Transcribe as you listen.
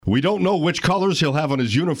We don't know which colors he'll have on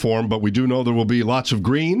his uniform, but we do know there will be lots of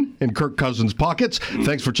green in Kirk Cousins' pockets.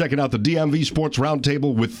 Thanks for checking out the DMV Sports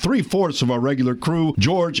Roundtable with 3/4 of our regular crew,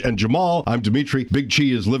 George and Jamal. I'm Dimitri. Big Chi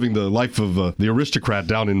is living the life of the aristocrat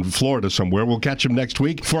down in Florida somewhere. We'll catch him next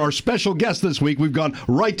week. For our special guest this week, we've gone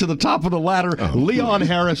right to the top of the ladder. Leon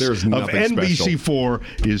Harris of NBC4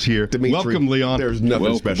 is here. Dimitri, welcome, Leon. There's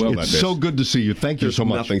nothing special about it's this. so good to see you. Thank you so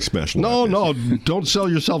much. Nothing special. No, don't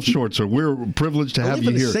sell yourself short, sir. We're privileged to have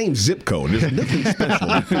you here. Same zip code. There's nothing special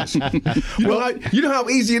about this. You know how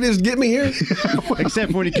easy it is to get me here?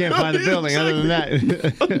 Except when you can't find the building. Other than that.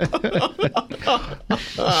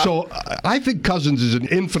 So I think Cousins is an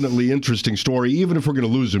infinitely interesting story, even if we're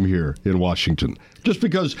going to lose him here in Washington. Just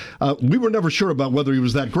because we were never sure about whether he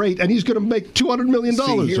was that great, and he's going to make $200 million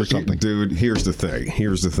or something. Dude, here's the thing.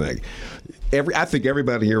 I think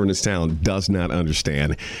everybody here in this town does not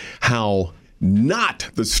understand how not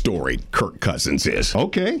the story Kirk Cousins is.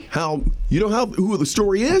 Okay. Who the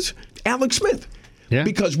story is? Alex Smith. Yeah.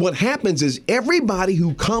 Because what happens is everybody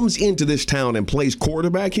who comes into this town and plays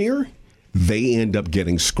quarterback here, they end up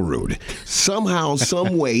getting screwed. Somehow,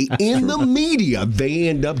 some way, in the media, they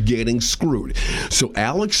end up getting screwed. So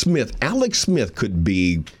Alex Smith could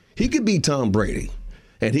be Tom Brady.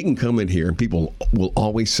 And he can come in here and people will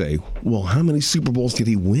always say, well, how many Super Bowls did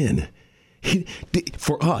he win?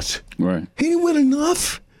 For us. Right. He didn't win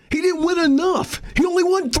enough. He only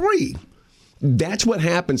won 3. That's what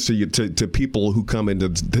happens to people who come into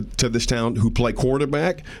to this town who play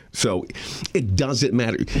quarterback. So it doesn't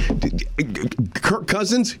matter. Kirk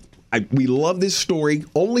Cousins, we love this story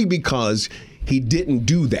only because he didn't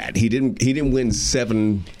do that. He didn't win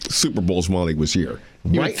 7 Super Bowls while he was here.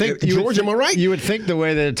 Right? George, am I right? You would think the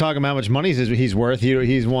way they're talking about how much money he's worth,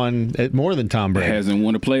 he's won more than Tom Brady. He hasn't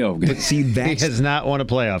won a playoff game. But see, he has not won a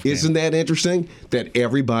playoff game. Isn't that interesting? That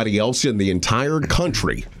everybody else in the entire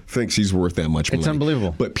country thinks he's worth that much money. It's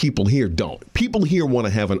unbelievable. But people here don't. People here want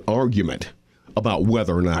to have an argument about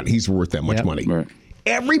whether or not he's worth that much money. Right.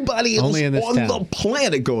 Everybody else on the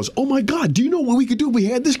planet goes, oh, my God, do you know what we could do if we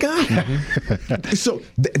had this guy? Mm-hmm. So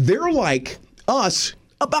they're like us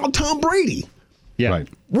about Tom Brady. Yeah. Right.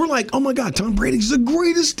 We're like, oh, my God, Tom Brady's the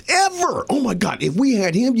greatest ever. Oh, my God, if we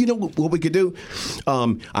had him, you know what we could do?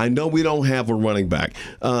 I know we don't have a running back.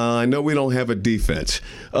 I know we don't have a defense.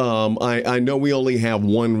 I know we only have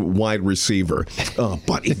one wide receiver.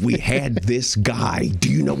 But if we had this guy,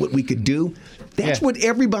 do you know what we could do? That's what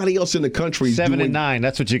everybody else in the country is doing. 7 and 9,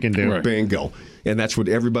 that's what you can do. Right. Bingo. And that's what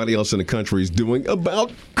everybody else in the country is doing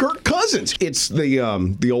about Kirk Cousins. It's the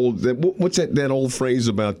old, what's that old phrase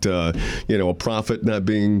about a prophet not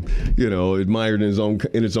being admired in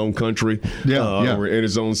his own country, or in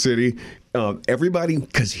his own city. Everybody,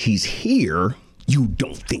 because he's here, you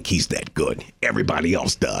don't think he's that good. Everybody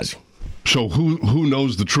else does. So who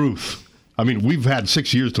knows the truth? I mean, we've had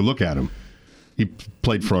 6 years to look at him. He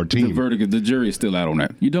played for our team. The jury is still out on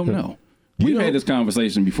that. You don't know. We've had this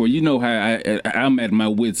conversation before. You know how I'm at my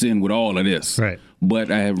wits' end with all of this. Right. But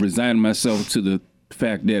I have resigned myself to the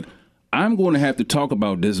fact that I'm going to have to talk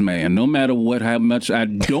about this man, no matter how much I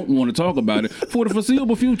don't want to talk about it, for the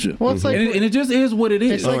foreseeable future. Well, it's like, and it just is what it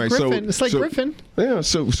is. It's like Griffin. It's like Griffin. Yeah.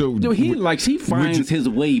 So he finds his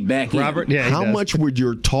way back. Robert. In. Yeah. How much would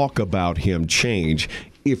your talk about him change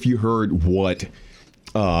if you heard what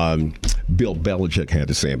Bill Belichick had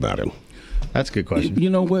to say about him? That's a good question. You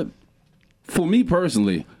know what? For me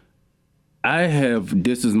personally, I have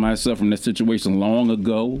distanced myself from that situation long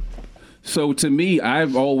ago. So to me,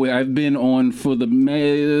 I've been on for the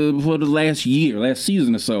last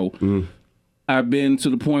season or so. Mm. I've been to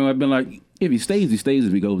the point where I've been like, if he stays, he stays.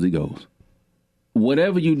 If he goes, he goes.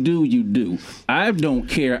 Whatever you do, you do. I don't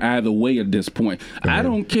care either way at this point. Mm-hmm. I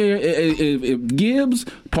don't care if Gibbs,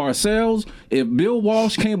 Parcells, if Bill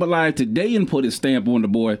Walsh came alive today and put his stamp on the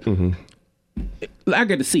boy. Mm-hmm. I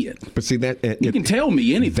got to see it. But see that you can tell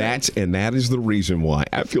me anything. That is the reason why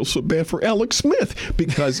I feel so bad for Alex Smith.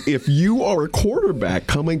 Because if you are a quarterback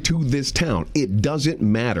coming to this town, it doesn't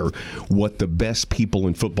matter what the best people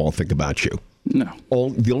in football think about you. No.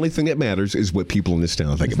 The only thing that matters is what people in this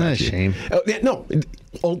town think about you. Shame. No.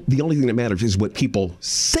 The only thing that matters is what people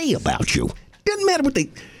say about you. Doesn't matter what they.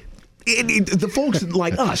 The folks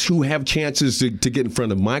like us who have chances to get in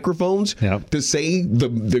front of microphones to say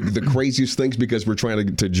the craziest things because we're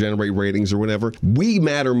trying to generate ratings or whatever, we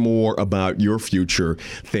matter more about your future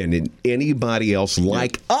than anybody else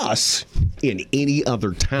like us in any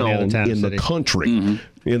other town in the country. Mm-hmm.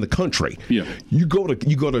 In the country, you go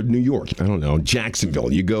to New York. I don't know,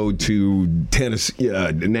 Jacksonville. You go to Tennessee,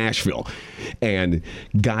 Nashville, and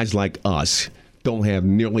guys like us don't have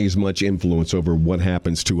nearly as much influence over what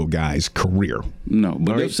happens to a guy's career. No,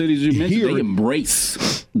 but those cities you mentioned, Here- they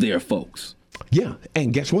embrace their folks. Yeah,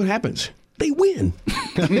 and guess what happens? They win.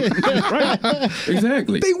 Right.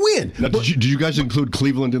 Exactly. They win. Now, did you guys include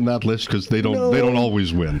Cleveland in that list? Because they don't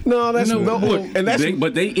always win. No, that's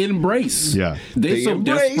But they embrace. Yeah. They're They so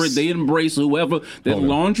embrace. desperate. They embrace whoever. That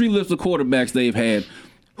laundry list of quarterbacks they've had.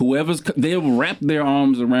 They'll wrap their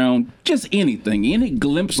arms around just anything, any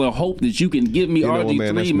glimpse of hope that you can give me. You know what,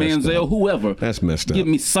 man, that's RG3, messed Manziel, up. whoever. That's messed up. Give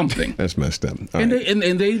me something. That's messed up. All And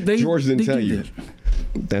right. they George didn't they tell do you. that.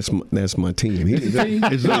 That's my team. He didn't tell you.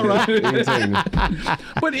 Is that right? He didn't tell you.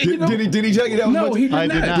 But you know, Did he tell you that was no, my he team?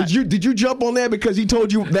 did not. Did you jump on that because he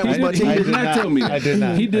told you that was my team? He did not tell me. I did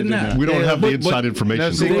not. He did not. We don't have the inside No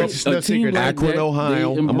information. secrets. A No team secrets. like Akron, that,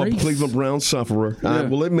 Ohio. they I'm a embrace. Cleveland Browns sufferer. I Yeah.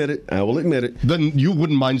 will admit it. Then you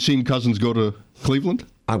wouldn't mind seeing Cousins go to Cleveland?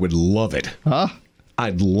 I would love it. Huh?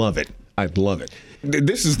 I'd love it.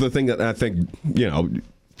 This is the thing that I think,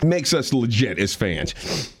 makes us legit as fans.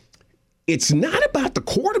 It's not about the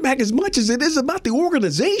quarterback as much as it is about the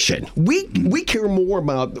organization. We care more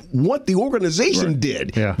about what the organization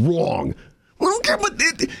did wrong. We don't care about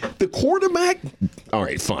the quarterback. All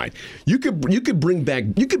right, fine. You could bring back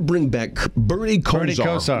Bernie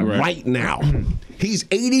Kosar right now. He's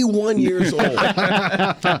 81 years old.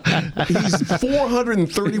 He's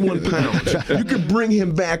 431 pounds. You could bring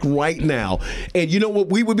him back right now. And you know what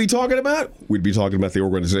we would be talking about? We'd be talking about the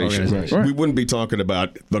organization. Right. We wouldn't be talking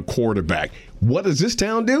about the quarterback. What does this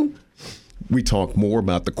town do? We talk more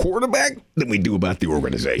about the quarterback than we do about the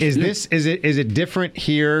organization. Is it different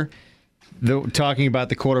here? Talking about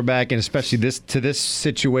the quarterback and especially this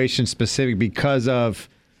situation specific because of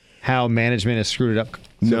how management has screwed it up.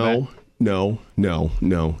 No.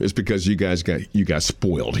 It's because you got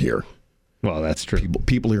spoiled here. Well, that's true.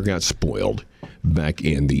 People here got spoiled back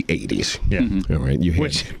in the 80s. Yeah. All right.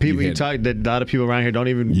 That a lot of people around here don't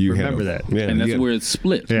even remember that. Yeah, And that's where it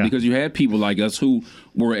splits Yeah. because you had people like us who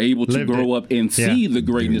were able to Lived grow it. up and see the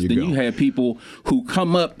greatness. There you Then you go. had people who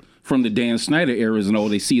come up from the Dan Snyder eras and all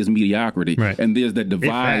they see is mediocrity. Right. And there's that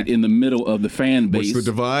divide in the middle of the fan base. What's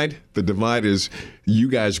the divide? The divide is you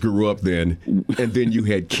guys grew up then, and then you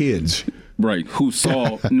had kids. Right, who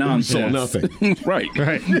saw nonsense. Saw nothing.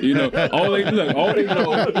 Right. You know, all they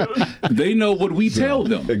know, they know what we tell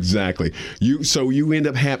them. Exactly. You end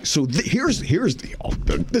up having. Here's the.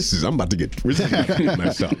 I'm about to get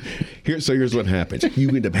messed up. Here's what happens. You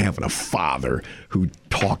end up having a father who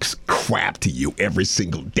talks crap to you every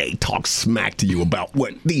single day, talks smack to you about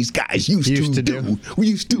what these guys used to do. We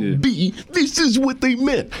used to be. This is what they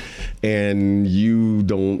meant, and you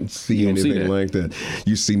don't see anything like that.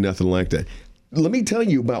 You see nothing like that. Let me tell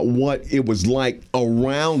you about what it was like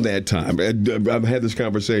around that time. I've had this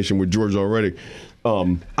conversation with George already.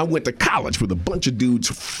 I went to college with a bunch of dudes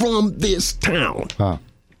from this town.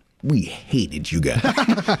 We hated you guys.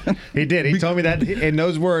 He did. He told me that in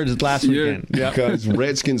those words last weekend. Because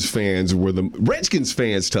Redskins fans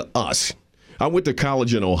to us. I went to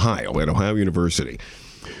college in Ohio, at Ohio University.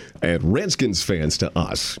 And Redskins fans to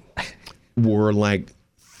us were like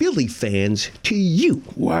Philly fans to you.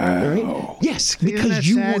 Wow. Right? Yes, because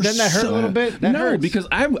you were Doesn't that hurt a little bit? That hurts. Because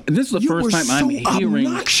this is the first time I'm hearing.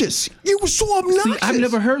 Obnoxious. You were so obnoxious. See, I've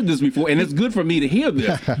never heard this before, and it's good for me to hear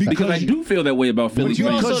this because I do feel that way about Philly You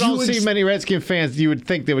fans. also don't see many Redskin fans you would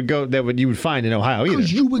think you would find in Ohio either.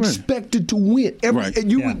 Because you expected to win. Right.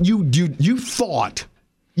 And you thought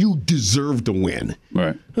you deserved to win.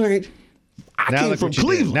 Right. All right. I came from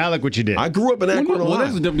Cleveland. Now look what you did. I grew up in Akron, Well, Ohio.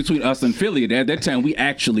 that's the difference between us and Philly. At that time, we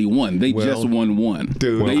actually won. They just won one.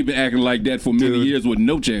 Dude. They've been acting like that for many years with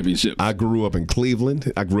no championships. I grew up in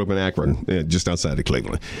Cleveland. I grew up in Akron, just outside of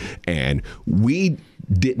Cleveland. And we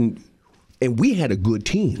had a good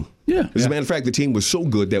team. Yeah. As a matter of fact, the team was so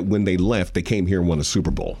good that when they left, they came here and won a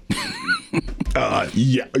Super Bowl.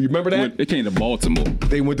 You remember that? They came to Baltimore.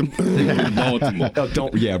 They went to Baltimore.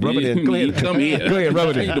 rub it in. Go ahead. Come here. Go ahead, rub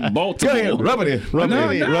it They in. came to Baltimore. Go ahead, rub it in. Rub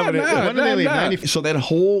it in. So that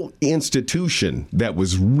whole institution that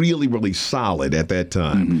was really, really solid at that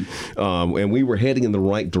time, and we were heading in the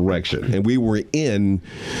right direction, and we were in,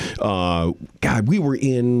 what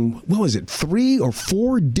was it, 3 or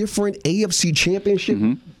 4 different AFC championship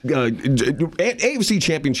AFC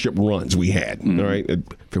championship runs we had. All right, if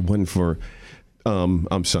it wasn't for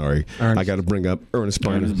I'm sorry. I got to bring up Ernest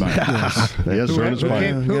Biner. Yes, Ernest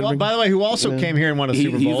Biner. Who, by the way, who also came here and won a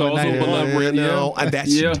Super Bowl. He's also beloved radio.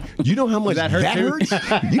 You know how much that hurts?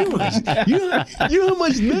 You know how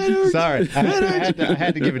much that hurts? Sorry. I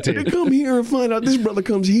had to give it to you. To come here and find out this brother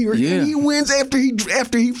comes here and he wins after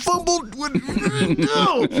he fumbled.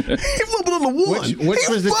 No, he fumbled on the one. Which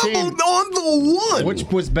was the team? Fumbled on the one. Which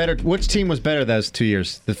was better? Which team was better those 2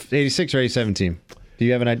 years? The 86 or 87 team? Do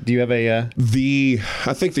you have a?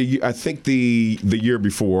 I think the year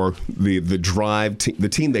before the drive the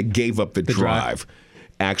team that gave up the drive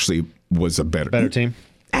actually was a better team.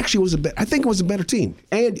 Actually, I think it was a better team.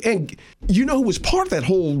 And you know who was part of that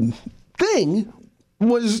whole thing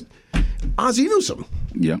was Ozzie Newsome.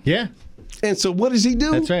 Yeah. And so what does he do?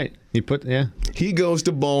 That's right. He goes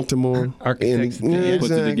to Baltimore. Architects.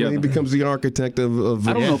 He becomes the architect of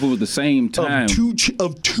I don't know if it was the same time.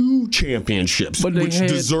 Of two championships, which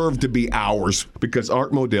deserve to be ours because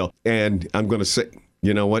Art Modell, and I'm going to say,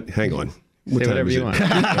 you know what? Hang on. Say whatever you want.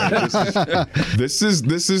 This is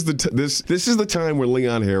the time where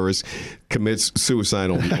Leon Harris commits suicide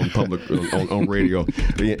on public on radio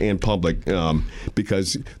in public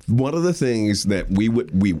because one of the things that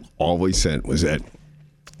we always said was that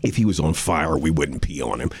if he was on fire, we wouldn't pee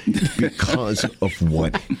on him because of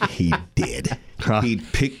what he did.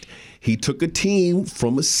 He took a team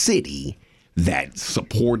from a city that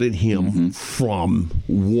supported him from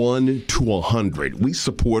 1 to 100. We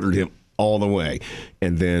supported him all the way.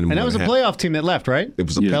 And that was a playoff team that left, right? It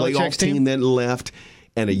was a playoff team that left,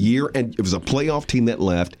 and it was a playoff team that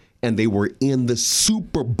left, and they were in the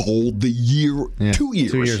Super Bowl 2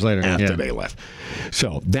 years later after they left.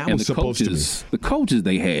 So that was supposed to be. The coaches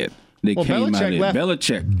they had, came out of there.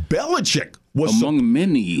 Belichick was among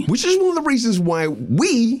many. Which is one of the reasons why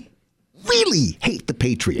we really hate the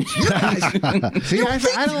Patriots. You guys,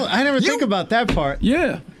 I never think about that part.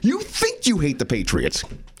 Yeah. You think you hate the Patriots.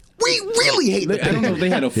 We really hate the Patriots. I don't know if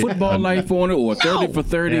they had a football life on it or 30 for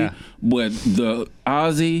 30, but the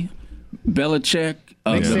Ozzie, Belichick,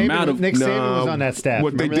 Nick Saban was on that staff.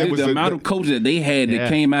 What they did was the amount of coaches that they had that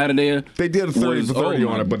came out of there. They did a 30 for 30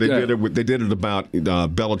 on it, but they did it about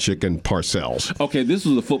Belichick and Parcells. Okay, this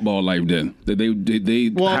was a football life then. They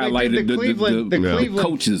highlighted the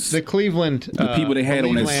coaches. The Cleveland, the people they had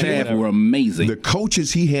on that staff were amazing. The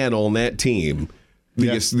coaches he had on that team,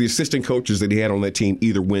 the assistant coaches that he had on that team,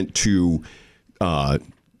 either went to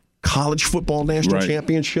college football national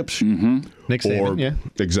championships, Nick Saban,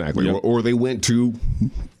 exactly, or they went to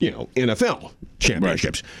NFL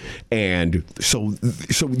championships, and so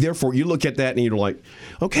therefore you look at that and you're like,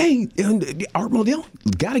 okay, Art Modell,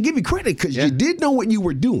 got to give you credit because you did know what you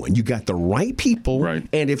were doing. You got the right people,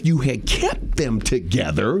 and if you had kept them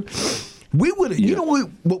together. We would, you know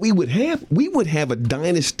what we would have? We would have a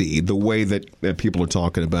dynasty the way that people are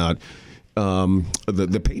talking about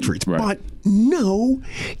the Patriots. Right. But no,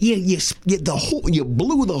 you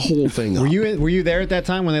blew the whole thing up. Were you there at that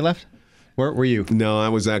time when they left? Where were you? No, I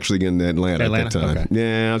was actually in Atlanta at that time. Okay.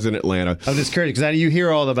 Yeah, I was in Atlanta. I'm just curious because you hear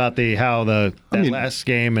all about that last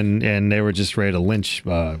game and they were just ready to lynch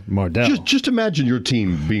Modell. Just imagine your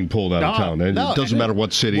team being pulled out of town. It doesn't matter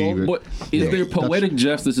what city. But is there poetic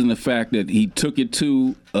justice in the fact that he took it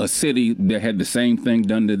to a city that had the same thing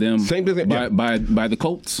done to them by the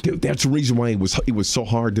Colts? Dude, that's the reason why it was so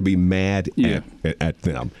hard to be mad at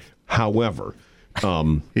them. However,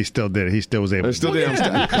 he still did it. He still was able. I was still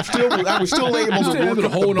able to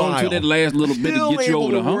hold on to that last little bit to get you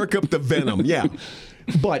over the hump. Work up the venom. Yeah.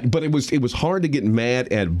 But it was hard to get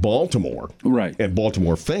mad at Baltimore, and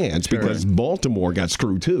Baltimore fans because Baltimore got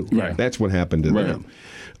screwed too. Right. That's what happened to them.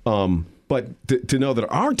 But to know that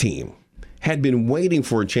our team had been waiting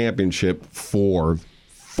for a championship for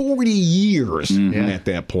 40 years at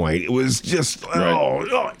that point, it was just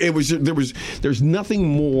there's nothing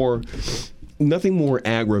more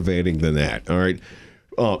aggravating than that. All right.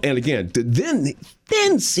 And again, to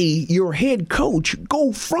then see your head coach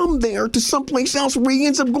go from there to someplace else where he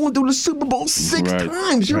ends up going through the Super Bowl 6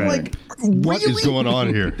 times. You're like, what is going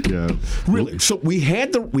on here? Yeah, really. So we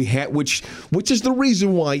had which is the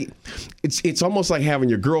reason why it's almost like having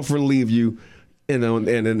your girlfriend leave you, and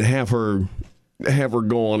then have her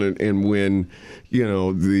go on and win,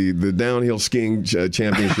 the downhill skiing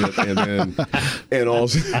championship, and then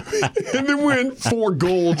win 4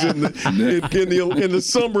 golds in the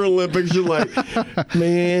Summer Olympics. You're like,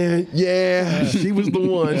 man, she was the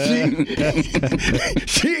one.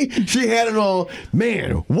 She had it all.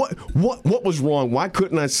 Man, what was wrong? Why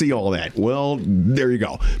couldn't I see all that? Well, there you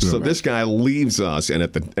go. So this guy leaves us, and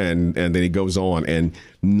then he goes on, and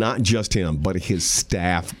not just him, but his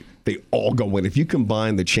staff They all go in. If you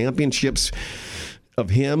combine the championships of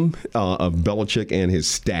him, of Belichick and his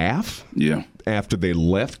staff, after they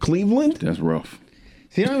left Cleveland, that's rough.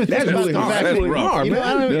 See, I don't even think about really the hard. fact That's that- really hard, you know,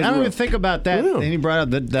 man. I don't even think about that. And he brought up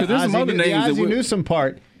the there's some other Ozzie, names that the Ozzie we- Newsome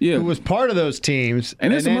part, who was part of those teams.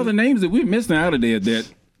 And there's some other names that we're missing out of there that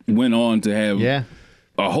went on to have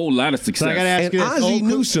a whole lot of success. So I got to ask and you this. Ozzie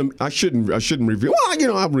Newsome, I shouldn't reveal. Well, you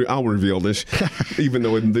know, I'll reveal this, even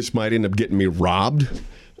though this might end up getting me robbed.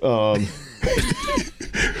 And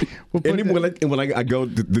when I go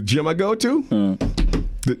the gym I go to,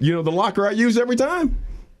 the locker I use every time.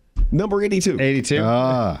 Number 82. 82.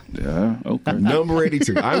 Yeah. Okay. Number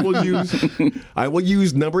 82. I will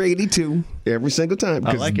use number 82 every single time.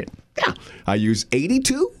 I like it. Yeah. I use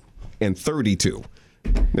 82 and 32.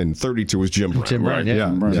 And 32 is Jim Brown. Jim Brown,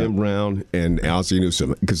 right? yeah. Jim Brown and Ozzie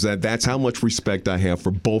Newsome, because that's how much respect I have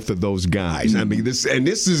for both of those guys. I mean, this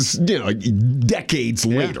is decades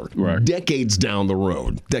later, decades down the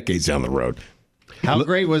road. How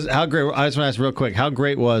great? I just want to ask real quick. How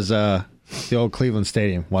great was the old Cleveland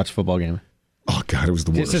Stadium? Watch a football game. Oh God, it was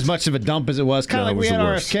the worst. Just as much of a dump as it was. Kind of like we had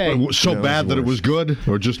RFK. So bad that it was good,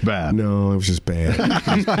 or just bad? No, it was just bad.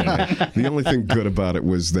 The only thing good about it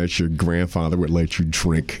was that your grandfather would let you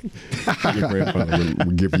drink. Your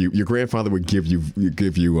grandfather would give you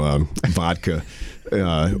vodka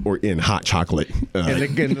or in hot chocolate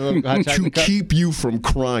to keep you from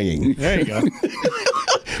crying. There you go.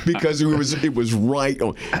 Because it was right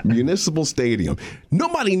on Municipal Stadium.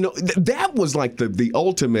 Nobody know that was like the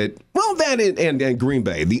ultimate. Well, that and Green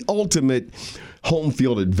Bay, the ultimate home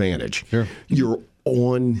field advantage. Sure. You're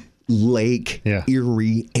on Lake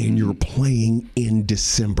Erie and you're playing in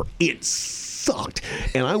December. It sucked.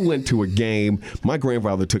 And I went to a game. My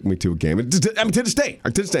grandfather took me to a game. To this day. I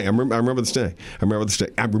remember this day.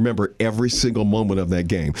 I remember every single moment of that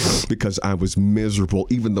game because I was miserable.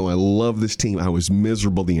 Even though I love this team, I was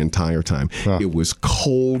miserable the entire time. It was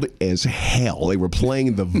cold as hell. They were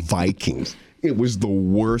playing the Vikings. It was the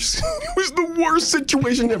worst. It was the worst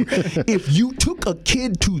situation ever. If you took a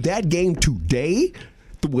kid to that game today,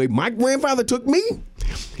 the way my grandfather took me,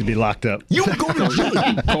 you'd be locked up. You would go to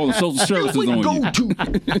jail. Call the social services on you.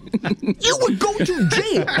 You would go to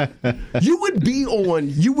jail. You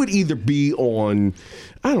would either be on,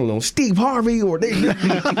 I don't know, Steve Harvey, or they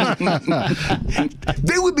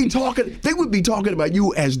would be talking about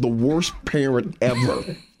you as the worst parent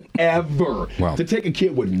ever. Ever. Wow. To take a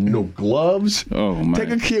kid with no gloves, take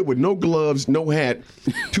a kid with no gloves, no hat,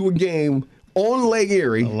 to a game on Lake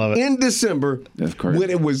Erie in December. That's crazy. When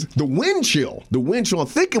it was the wind chill, I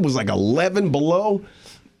think it was like 11 below.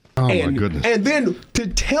 Oh, my goodness. And then to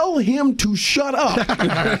tell him to shut up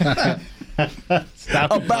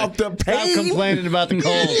about the pain. Stop complaining about the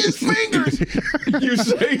cold. In his fingers. You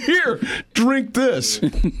say, here, drink this.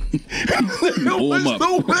 Warm up.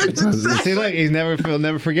 See, like he'll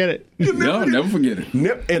never forget it. No, never forget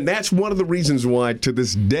it. And that's one of the reasons why, to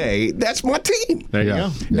this day, that's my team. There you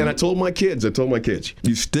go. And I told my kids,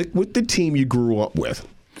 you stick with the team you grew up with.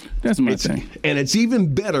 That's my thing. And it's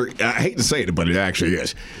even better, I hate to say it, but it actually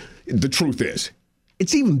is. The truth is,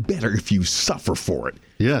 it's even better if you suffer for it.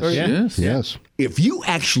 Yes. If you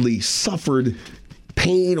actually suffered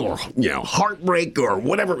pain or heartbreak or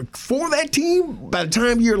whatever for that team, by the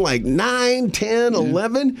time you're like 9, 10,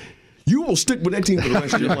 11, you will stick with that team for the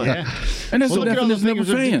rest of your life. And that's the definition of a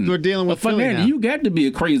fan. We're dealing with Philly now. You got to be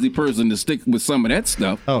a crazy person to stick with some of that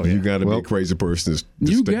stuff. Oh, you got to be a crazy person to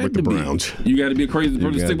stick with the Browns. You got to be a crazy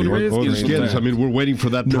person to stick with the Redskins. I mean, we're waiting for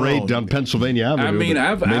that parade down Pennsylvania Avenue. I mean,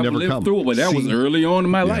 I've lived through it, but that was early on in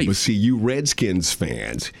my life. But see, you Redskins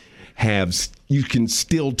fans you can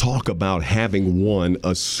still talk about having won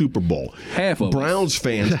a Super Bowl. Half of Browns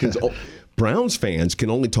fans can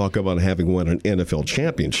only talk about having won an NFL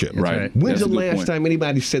championship. Right. When's the last time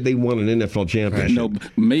anybody said they won an NFL championship? No,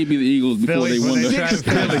 maybe the Eagles before Philly, they won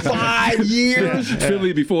the 5 years.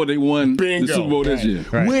 Philly before they won the Super Bowl this year.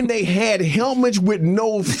 Right. When they had helmets with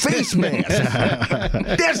no face masks.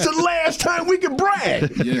 That's the last time we could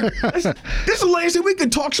brag. Yeah. That's the last time we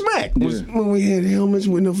could talk smack. Was when we had helmets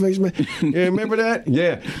with no face masks. Yeah, remember that?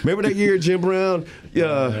 Yeah. Remember that year Jim Brown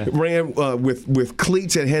ran with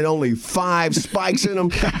cleats that had only 5 spikes in them?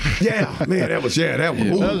 Yeah, man, that was.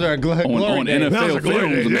 Those are glory on NFL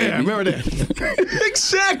films. Yeah, remember that?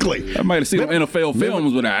 Exactly. I might have seen NFL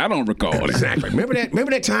films, but I don't recall it. Exactly. Remember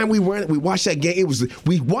that time we watched that game?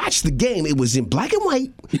 We watched the game. It was in black and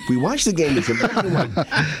white. We watched the game. It was in black and white.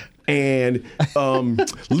 And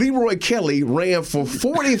Leroy Kelly ran for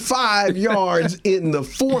 45 yards in the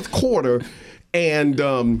fourth quarter, and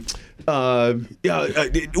Remember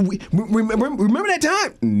that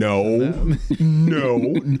time? No,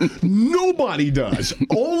 nobody does.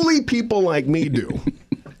 Only people like me do.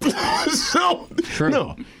 So,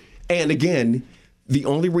 no. And again, the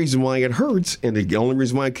only reason why it hurts, and the only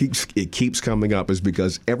reason why it keeps coming up, is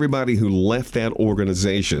because everybody who left that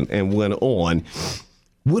organization and went on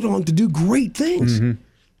to do great things.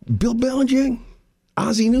 Mm-hmm. Bill Belichick,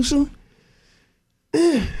 Ozzie Newsome.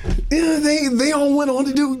 They all went on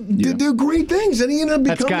to do great things, and he ended up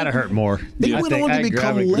becoming. That's got to hurt more. They went on to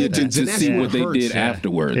become legends, and to see what they did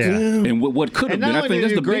afterwards, and what could have been. I think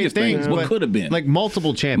that's the biggest thing. What could have been, like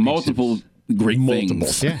multiple championships, multiple great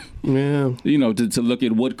things. Yeah. You know, to look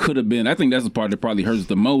at what could have been. I think that's the part that probably hurts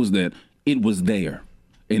the most. That it was there.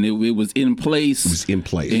 And it was in place. It was in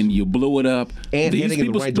place. And you blew it up. And these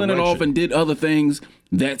people spun it off and did other things.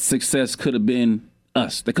 That success could have been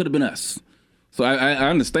us. That could have been us. So I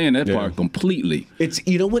understand that part completely. It's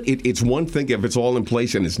it's one thing if it's all in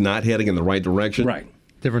place and it's not heading in the right direction. Right.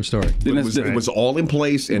 Different story. It was all in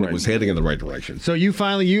place and it was heading in the right direction. So you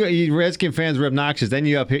finally, you Redskin fans were obnoxious. Then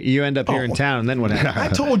you end up here in town, and then what happened? I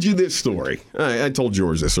told you this story. I told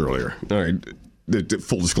George this earlier. All right.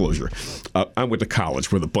 Full disclosure, I went to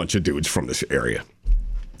college with a bunch of dudes from this area,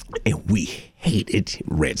 and we hated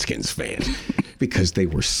Redskins fans because they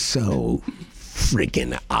were so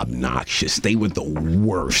freaking obnoxious. They were the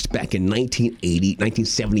worst back in 1980,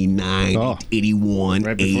 1979, 81,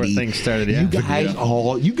 right before 80. Things started, yeah.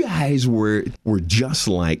 You guys were just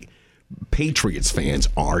like Patriots fans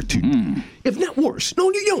are today, if not worse.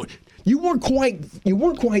 No, you don't. You weren't quite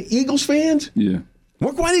Eagles fans. Yeah,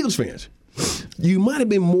 weren't quite Eagles fans. You might have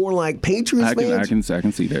been more like Patriots fans. I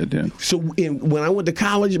can see that, Dan. So when I went to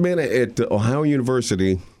college, man, at Ohio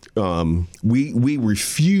University, we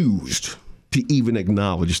refused to even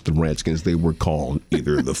acknowledge the Redskins. They were called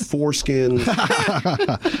either the Foreskins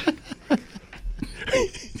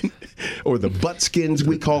or the Buttskins.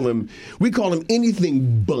 We call them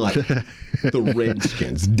anything but the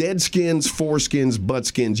Redskins. Deadskins, Foreskins,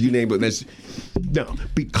 Buttskins, you name it.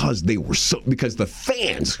 Because the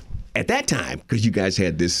fans at that time, because you guys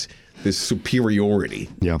had this superiority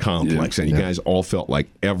complex, and you guys all felt like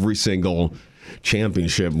every single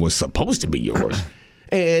championship was supposed to be yours,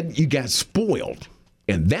 and you got spoiled,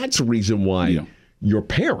 and that's the reason why your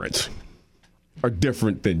parents are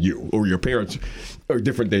different than you, or your parents are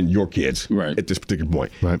different than your kids at this particular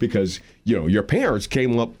point, because your parents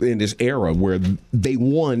came up in this era where they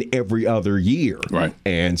won every other year,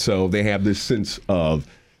 and so they have this sense of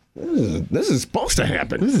this is supposed to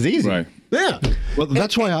happen. This is easy. Right. Yeah. Well,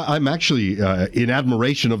 that's why I'm actually in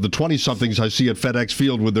admiration of the 20-somethings I see at FedEx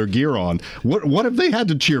Field with their gear on. What have they had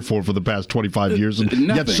to cheer for the past 25 years? And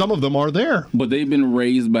yet some of them are there. But they've been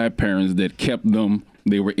raised by parents that kept them.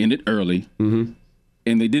 They were in it early, and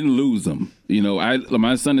they didn't lose them.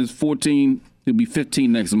 My son is 14. He'll be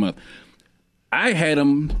 15 next month. I had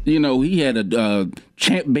him, he had a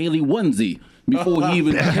Champ Bailey onesie before he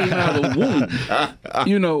even came out of the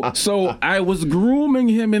womb. So I was grooming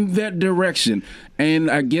him in that direction. And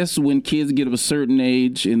I guess when kids get of a certain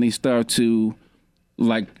age and they start to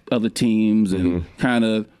like other teams and kind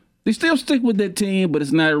of, they still stick with that team, but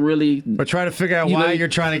it's not really. But try to figure out why you're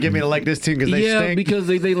trying to get me to like this team because they stink. Yeah, because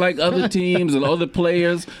they like other teams and other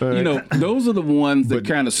players. Those are the ones that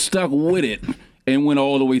kind of stuck with it and went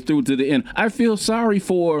all the way through to the end. I feel sorry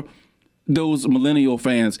for those millennial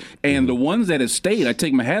fans and the ones that have stayed. I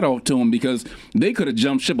take my hat off to them because they could have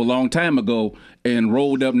jumped ship a long time ago and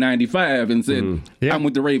rolled up 95 and said, I'm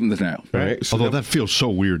with the Ravens now. Right. Although that feels so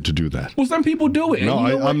weird to do that. Well, some people do it. No,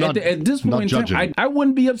 I'm not. At this point in time, I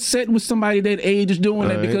wouldn't be upset with somebody that age is doing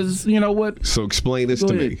that because you know what? So explain this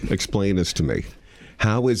to me. Explain this to me.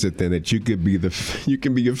 How is it then that you can be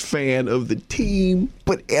a fan of the team,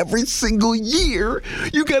 but every single year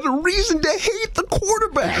you got a reason to hate the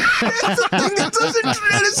quarterback? That's the thing that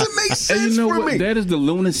doesn't make sense for me. That is the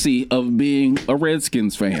lunacy of being a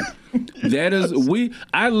Redskins fan. That is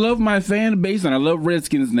I love my fan base and I love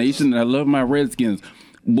Redskins Nation and I love my Redskins,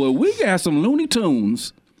 but we got some Looney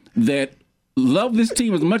Tunes that love this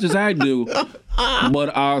team as much as I do,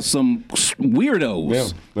 but are some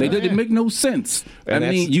weirdos. They make no sense.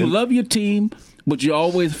 You love your team, but you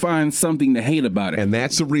always find something to hate about it. And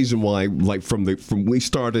that's the reason why, like from we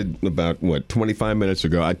started about 25 minutes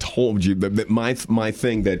ago, I told you that my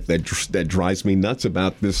thing that drives me nuts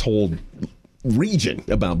about this whole region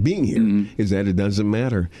about being here is that it doesn't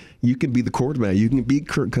matter. You can be the quarterback. You can be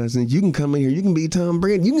Kirk Cousins. You can come in here. You can be Tom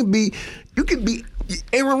Brady. You can be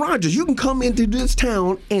Aaron Rodgers. You can come into this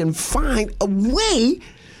town and find a way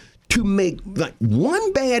to make like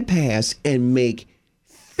one bad pass and make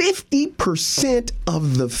 50%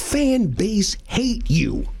 of the fan base hate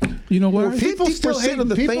you. You know what? Or 50% of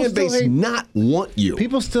the fan base not want you.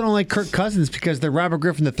 People still don't like Kirk Cousins because they're Robert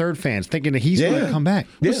Griffin III fans, thinking that he's going to come back.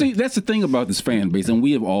 But see, that's the thing about this fan base, and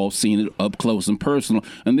we have all seen it up close and personal.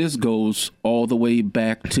 And this goes all the way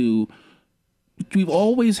back to we've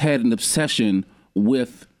always had an obsession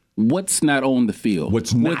with what's not on the field.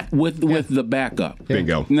 What's not. With the backup.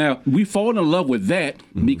 Bingo. Now, we fall in love with that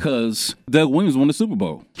because Doug Williams won the Super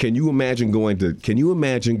Bowl. Can you imagine going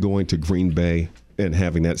to Green Bay and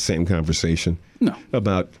having that same conversation? No.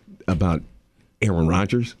 About Aaron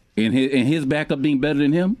Rodgers? And his backup being better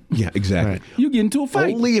than him? Yeah, exactly. Right. You get into a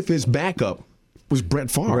fight. Only if his backup was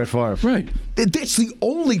Brett Favre. Right. That's the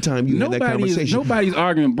only time you had that conversation. Nobody's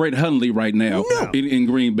arguing Brett Hundley right now in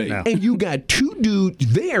Green Bay. No. And you got two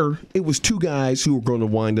dudes there. It was two guys who were going to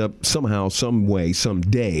wind up somehow, some way,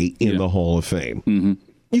 someday in the Hall of Fame. Mm-hmm.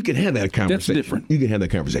 You can have that conversation. That's different. You can have that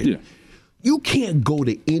conversation. Yeah. You can't go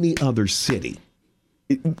to any other city.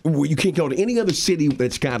 You can't go to any other city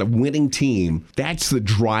that's got a winning team. That's the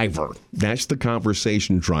driver. That's the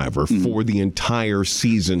conversation driver for the entire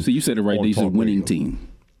season. So you said it right. You said winning team.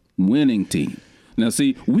 Winning team. Now,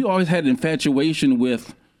 see, we always had an infatuation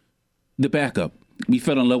with the backup. We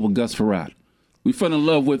fell in love with Gus Frerotte. We fell in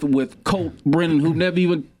love with Colt Brennan, who never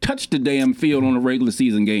even touched the damn field on a regular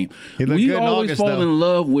season game. We always fall in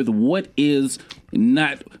love with what's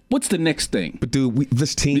the next thing. But dude,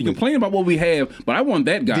 this team. You complain about what we have, but I want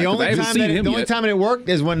that guy. The only only time it worked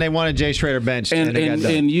is when they wanted Jay Schrader benched. That's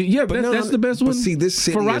the best one. But see, this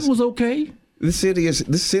city Frerotte was okay. This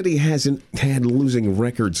city hasn't had losing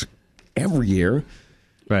records every year.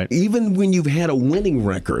 Right. Even when you've had a winning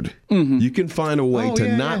record, you can find a way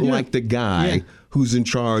to not like the guy who's in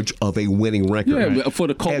charge of a winning record. Yeah, right. For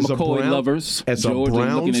the Colt McCoy lovers, as George, a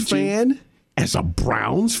Browns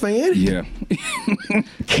fan, yeah.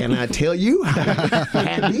 Can I tell you how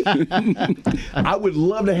happy I would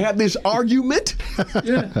love to have this argument?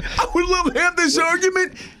 Yeah. I would love to have this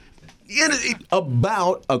argument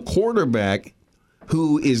about a quarterback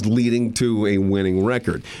who is leading to a winning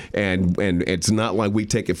record. And it's not like we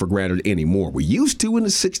take it for granted anymore. We used to in the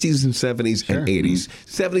 60s and 70s and 80s.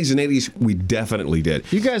 70s and 80s, we definitely did.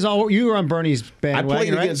 You were on Bernie's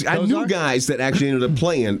bandwagon, right? I knew guys that actually ended up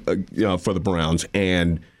playing for the Browns,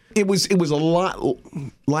 and it was a lot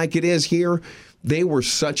like it is here. They were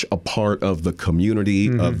such a part of the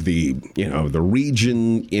community, of the the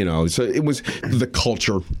region, so it was the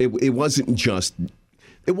culture. It wasn't just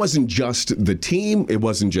the team. It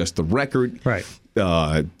wasn't just the record. Right.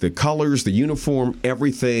 The colors, the uniform,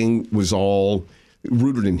 everything was all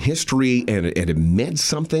rooted in history, and it meant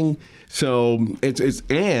something. So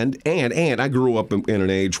and I grew up in an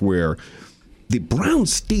age where the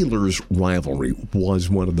Browns-Steelers rivalry was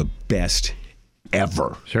one of the best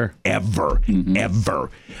ever. Sure. Ever.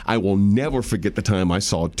 I will never forget the time I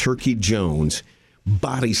saw Turkey Jones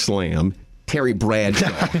body slam Terry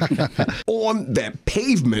Bradshaw on that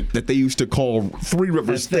pavement that they used to call Three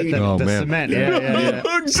Rivers Stadium. The cement. Yeah.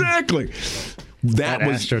 Exactly. That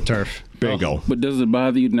was AstroTurf. Bingo. But does it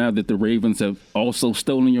bother you now that the Ravens have also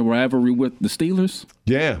stolen your rivalry with the Steelers?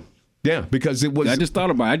 Yeah, because it was. I just thought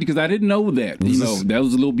about it because I didn't know that. That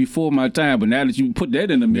was a little before my time. But now that you put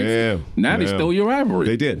that in the mix, they stole your rivalry.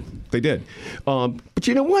 They did. But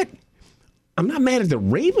you know what? I'm not mad at the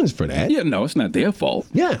Ravens for that. Yeah, no, it's not their fault.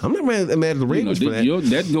 Yeah, I'm not mad at the Ravens for that.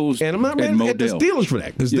 That goes. And I'm not mad at the Steelers for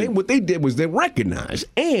that because what they did was they recognized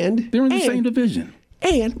they're in the same division.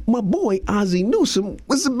 And my boy Ozzie Newsome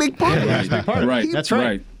was a big part of that. Right. That's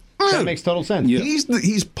right. That makes total sense. Yeah. He's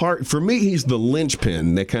the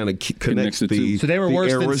linchpin that kind of connects the. So they were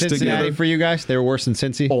worse than Cincinnati together. For you guys. They were worse than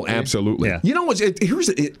Cincy. Oh, absolutely. Yeah. You know what?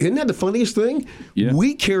 Isn't that the funniest thing? Yeah.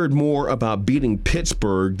 We cared more about beating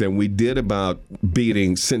Pittsburgh than we did about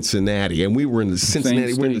beating Cincinnati, and we were in the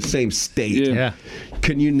Cincinnati. We're in the same state. Yeah.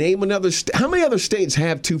 Can you name another? How many other states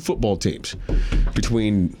have two football teams?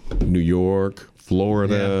 Between New York,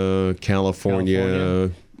 Florida,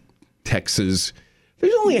 California, Texas.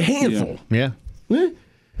 There's only a handful. Yeah. I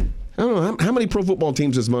don't know. How many pro football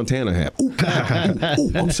teams does Montana have?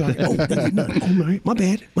 I'm sorry. My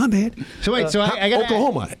bad. So wait, I got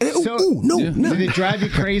Oklahoma. No. Did it drive you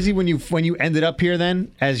crazy when you ended up here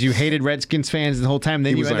then, as you hated Redskins fans the whole time?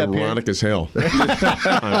 Then it was ironic as hell.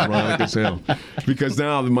 Ironic as hell. Because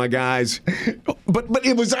now my guys, but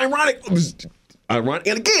it was ironic. It was ironic,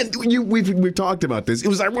 and again, we've talked about this. It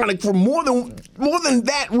was ironic for more than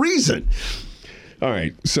that reason. All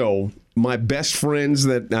right, so my best friends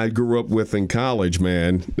that I grew up with in college,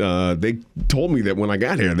 man, they told me that when I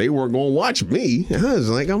got here, they weren't going to watch me. I was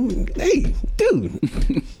like, hey, dude.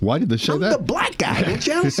 Why did they say that? I'm the black guy on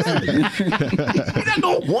Channel 7. You're not going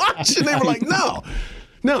to watch? And they were like, no.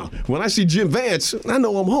 No, when I see Jim Vance, I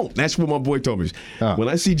know I'm home. That's what my boy told me. When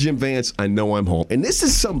I see Jim Vance, I know I'm home. And this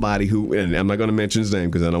is somebody who, and I'm not going to mention his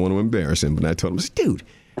name because I don't want to embarrass him, but I told him, I said, dude,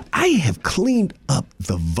 I have cleaned up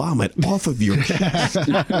the vomit off of your chest.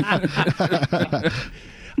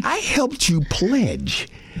 I helped you pledge.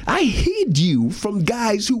 I hid you from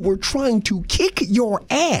guys who were trying to kick your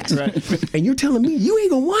ass. Right. And you're telling me you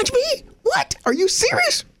ain't going to watch me? What? Are you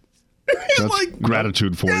serious? That's like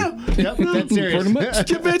gratitude for you. Yep, that's serious. Pretty much.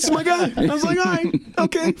 Jim Vance is my guy. I was like, all right,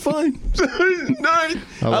 okay, fine. All right.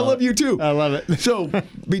 I love you too. I love it. So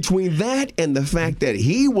between that and the fact that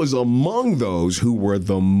he was among those who were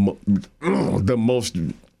the most.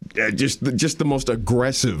 Just the most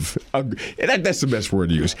aggressive. That's the best word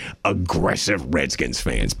to use. Aggressive Redskins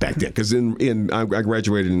fans back then. Because I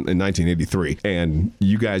graduated in 1983, and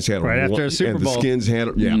you guys had after a Super Bowl. The Skins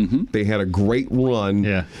had they had a great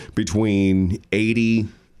run between 80,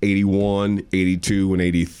 81, 82, and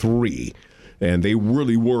 83. And they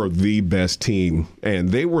really were the best team, and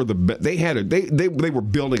they were they were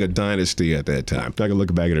building a dynasty at that time. I can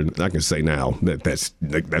look back at it, and I can say now that's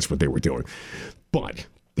what they were doing, but.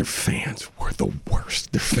 Their fans were the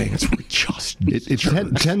worst. Their fans were just. It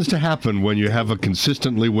tends to happen when you have a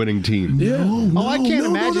consistently winning team. Yeah. No, I can't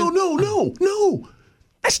imagine. No.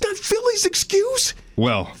 That's not Philly's excuse.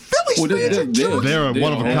 Well, Philly's fans are jerks. They're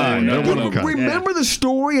one of a kind. They're one of a kind. Remember the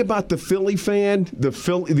story about the Philly fan, the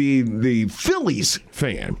Phillies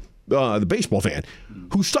fan, the baseball fan,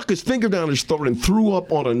 who stuck his finger down his throat and threw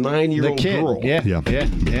up on a 9-year-old girl. Yeah.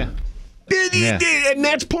 And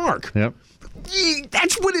that's Park. Yep.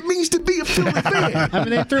 That's what it means to be a Philly fan. I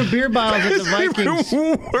mean, they threw beer bottles at the Vikings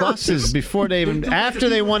buses after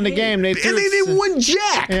they won the game. They didn't win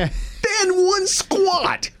jack. Yeah. They hadn't won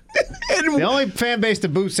squat. The only fan base to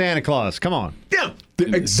boo Santa Claus. Come on. Yeah,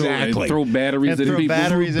 exactly. And throw batteries at people.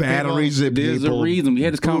 Batteries at people. There's a reason. We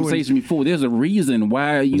had this conversation before. There's a reason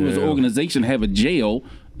why you as an organization have a jail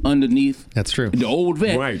underneath. That's true. The old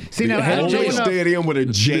vet. Right. See, now, I don't know stadium with a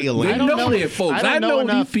jail in it. I know that, folks. I know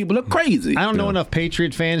these people are crazy. I don't know enough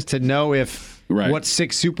Patriot fans to know if what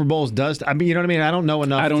 6 Super Bowls does. I mean, you know what I mean? I don't know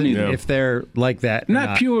enough. I don't either. If they're like that.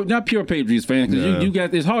 Not pure Patriots fans. Because you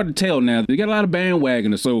got. It's hard to tell now. You got a lot of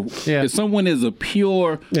bandwagoners. So if someone is a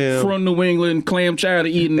pure from New England clam chowder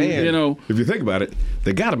eating, if you think about it,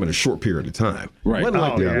 they got him in a short period of time. Right. It wasn't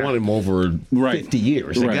like they won him over 50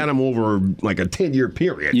 years. They got him over like a 10-year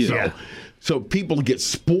period. Yeah. So people get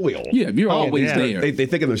spoiled. Yeah, you're always there. They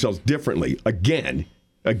think of themselves differently. Again,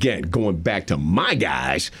 going back to my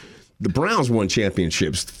guys, the Browns won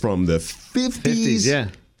championships from the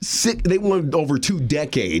 50s. They won over 2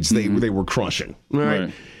 decades. They were crushing.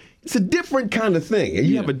 Right? It's a different kind of thing. And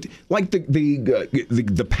you have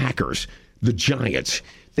the Packers, the Giants.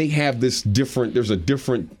 They have this different. There's a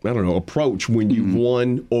different, approach when you've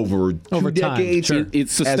won over 2 decades,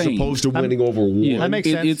 it's sustained, as opposed to winning over one. Yeah, that makes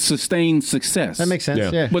sense. It's sustained success. That makes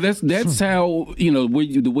sense. Yeah. But that's how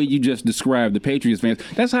the way you just described the Patriots fans.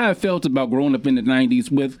 That's how I felt about growing up in the '90s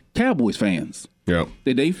with Cowboys fans. Yeah,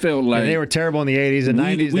 they felt like they were terrible in the '80s and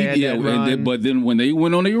 '90s. They had that run. But then when they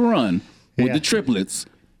went on a run with the triplets.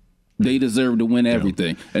 They deserve to win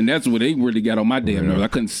everything. And that's what they really got on my damn nerves. I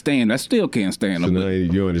couldn't stand. I still can't stand them. So now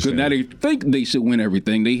you understand. Because now they think they should win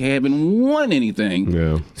everything. They haven't won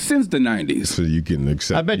anything since the 90s. So you can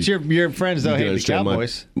accept. I bet your friends, though, hate the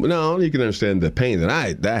Cowboys. No, you can understand the pain that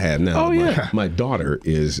I have now. Oh, yeah. My daughter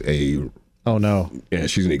is a... Oh, no. Yeah,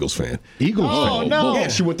 she's an Eagles fan. Eagles fan? Oh, no. Yeah,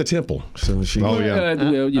 she went to Temple. So she... Well,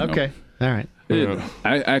 okay. All right.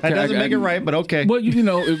 That doesn't make it right, but okay. Well,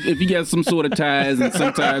 if you got some sort of ties, and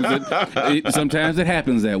sometimes it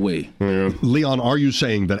happens that way. Yeah. Leon, are you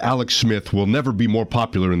saying that Alex Smith will never be more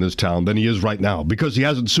popular in this town than he is right now because he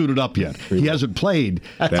hasn't suited up yet? He hasn't played.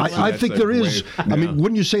 I think there is. I mean,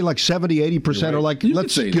 wouldn't you say like 70-80% are like,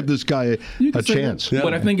 let's give this guy a chance?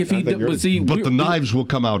 But I think if he does, but the knives will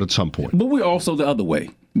come out at some point. But we're also the other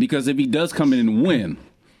way because if he does come in and win,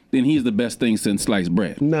 then he's the best thing since sliced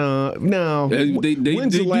bread. No.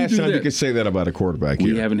 When's the last time you could say that about a quarterback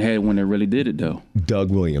here? We haven't had one that really did it, though.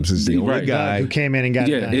 Doug Williams is the only guy who came in and got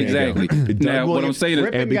it done. Yeah, exactly. Now, what I'm saying is...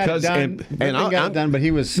 Rippon got it done, but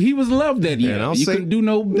he was loved that year. You couldn't do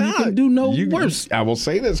no worse. I will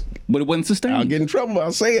say this. But it wasn't sustained. I'll get in trouble.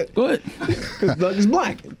 I'll say it. Go ahead. Because Doug is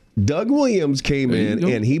black. Doug Williams came in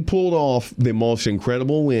and he pulled off the most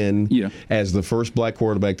incredible win as the first black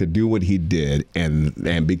quarterback to do what he did,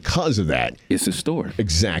 and because of that, it's historic.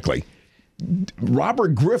 Exactly.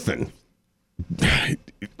 Robert Griffin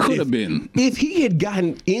Could have been. If he had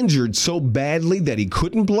gotten injured so badly that he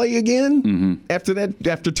couldn't play again after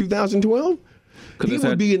 2012, he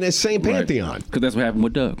would be in that same pantheon. Because that's what happened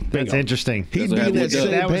with Doug. That's interesting. He'd be in that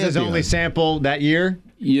same That was his pantheon. only sample that year?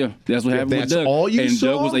 Yeah, that's what happened with that's Doug. all you and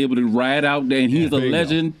saw? Doug was able to ride out there, and he's a There you go.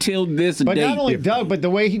 legend till this But day. not only Doug, but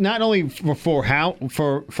the way he, not only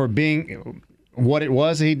for being what it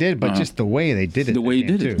was that he did, but just the way they did it. The way he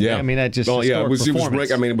did it. too. Yeah, I mean, that just it was performance.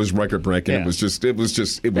 it was record breaking. Yeah. It was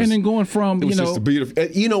and then going from, It was you know, just a beautiful.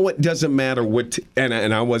 You know what? Doesn't matter what. And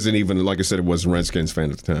I wasn't even, like I said, I wasn't a Redskins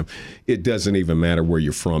fan at the time. It doesn't even matter where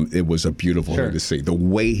you're from. It was a beautiful thing to see. The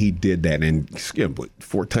way he did that, and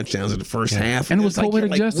 4 touchdowns in the first half, and it was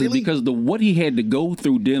poetic justice really? because what he had to go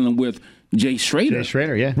through dealing with Jay Schrader. Jay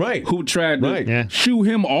Schrader, yeah. Right. Who tried to Yeah. shoo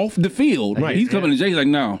him off the field. Right. He's coming to Jay's like,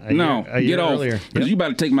 no, A get year off. earlier. Because you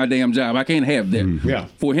about to take my damn job. I can't have that. Yeah.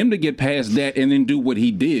 For him to get past that and then do what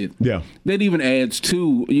he did, Yeah. that even adds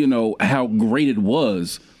to, how great it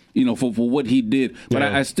was. For what he did. But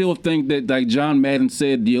Yeah. I still think that, like John Madden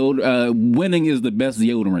said, winning is the best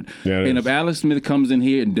deodorant. Yeah, it and is. if Alex Smith comes in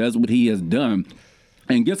here and does what he has done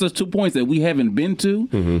and gets us 2 points that we haven't been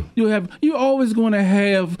to, you're always going to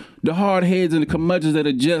have the hard heads and the curmudgeons that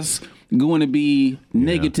are just going to be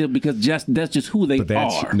negative because that's just who they But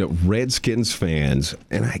that's are. Redskins fans,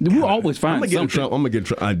 and We'll always find I'm gonna get in something. trouble. I'm gonna get in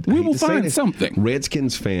trouble. We will find something.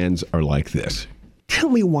 Redskins fans are like this. Tell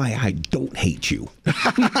me why I don't hate you. That's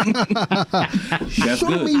Show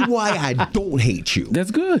good. me why I don't hate you.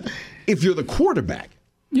 That's good. If you're the quarterback,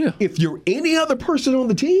 Yeah. if you're any other person on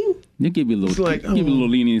the team, You give you a little, like, give you a little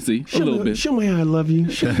leniency, a little bit. Show me how I love you.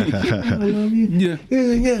 Show me how I love you.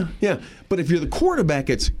 Yeah. Yeah. But if you're the quarterback,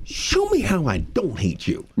 it's show me how I don't hate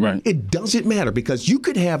you. Right. It doesn't matter because you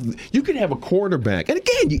could have a quarterback, and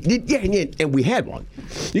again, and we had one.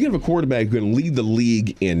 You can have a quarterback who can lead the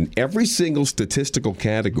league in every single statistical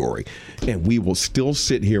category, and we will still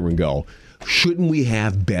sit here and go, shouldn't we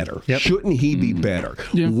have better? Yep. Shouldn't he be better?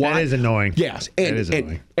 Yeah. That is annoying. Yes. That is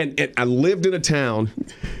annoying. And I lived in a town,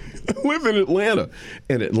 I live in Atlanta,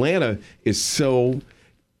 and Atlanta is so.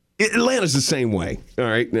 Atlanta's the same way. All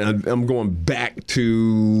right. Now, I'm going back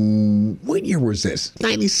to what year was this?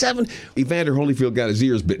 97. Evander Holyfield got his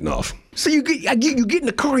ears bitten off. So you get in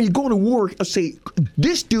the car and you go to work. I say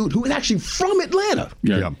this dude who is actually from Atlanta.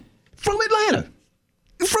 Yeah. From Atlanta.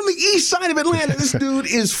 From the east side of Atlanta. This dude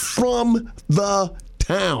is from the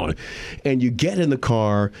town. And you get in the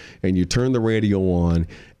car and you turn the radio on.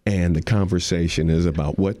 And the conversation is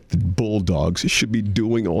about what the Bulldogs should be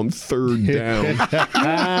doing on third down.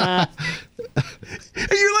 And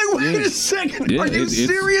you're like, wait a second. Yeah, Are you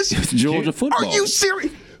serious? It's Georgia football. Are you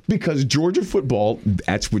serious? Because Georgia football,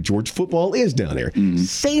 that's what Georgia football is down there.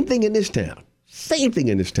 Same thing in this town. 97. Same thing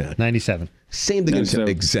in this town. 97.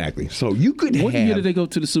 Exactly. So you could What have. year did they go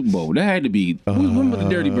to the Super Bowl? That had to be. When were the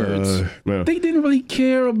Dirty Birds? yeah. They didn't really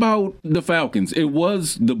care about the Falcons. It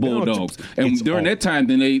was the Bulldogs. And during that time,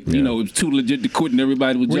 then they, it was too legit to quit, and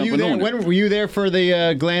everybody was Were you jumping there? on it. When were you there for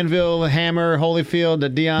the Glanville, Hammer, Holyfield, the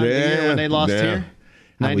Deion year when they lost here?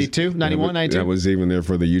 92, 91, 92? I was even there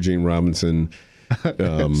for the Eugene Robinson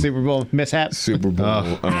Super Bowl mishap. Super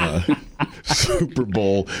Bowl. Super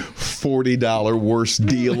Bowl $40 worst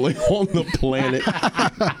deal on the planet.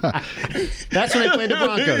 That's when they played the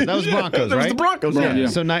Broncos. That was Broncos, That was right? the Broncos,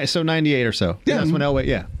 yeah. So 98 or so. Yeah. That's when Elway.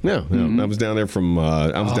 Yeah. Yeah, I was down there from.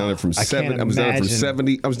 I was down there from I can't 7. I was down there from imagine.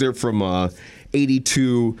 70. I was there from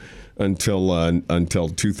 82 until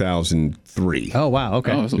 2003. Oh wow.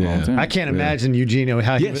 Okay. Oh, that's a long time. I can't imagine Eugenio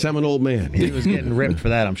how Yes, I'm an old man. he was getting ripped for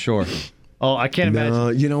that. I'm sure. Oh, I can't imagine. No,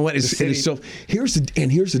 you know what? It city- is so. Here's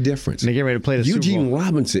the difference. And they get ready to play the Super Eugene Bowl.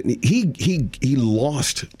 Robinson. He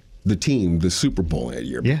lost the team the Super Bowl that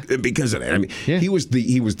year. Yeah. Because of that. I mean, Yeah. he was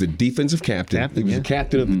the defensive captain. He was the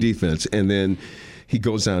captain of the defense, and then he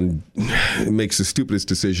goes on and makes the stupidest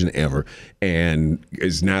decision ever, and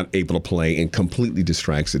is not able to play and completely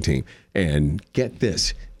distracts the team. And get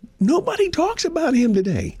this, nobody talks about him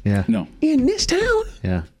today. Yeah. No. In this town,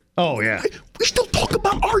 Yeah. Oh yeah. we still talk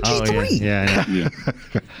about Oh RG3. yeah. Yeah.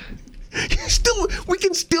 We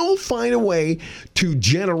can still find a way to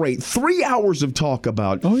generate 3 hours of talk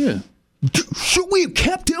about. Oh, yeah. Should we have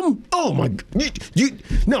kept him? Oh my!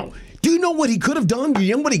 No. Do you know what he could have done? Do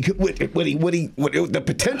you know what the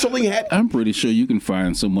potential he had? I'm pretty sure you can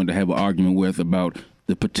find someone to have an argument with about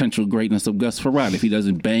the potential greatness of Gus Frerotte if he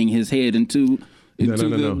doesn't bang his head into No.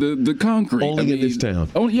 the concrete. Only in this town.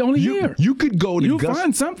 Only here. You could go to You'll Gus.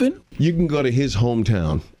 find something. You can go to his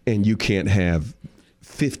hometown and you can't have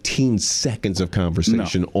 15 seconds of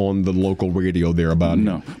conversation on the local radio there about him.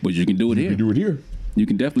 No, but you can do it here. You do it here. You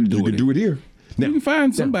can definitely do it. You can do it here. Now, you can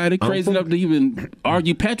find somebody crazy enough to even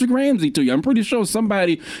argue Patrick Ramsey to you. I'm pretty sure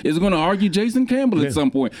somebody is going to argue Jason Campbell at some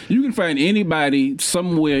point. You can find anybody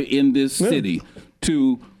somewhere in this city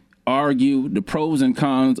to argue the pros and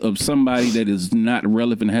cons of somebody that is not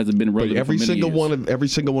relevant, hasn't been relevant. But every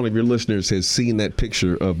single one of your listeners has seen that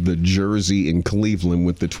picture of the jersey in Cleveland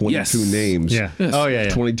with the 22 names. Yeah. Yes. Oh yeah.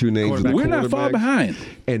 22 names. We're not far behind.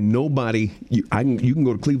 And nobody, you can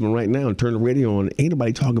go to Cleveland right now and turn the radio on. Ain't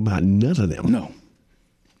nobody talking about none of them. No.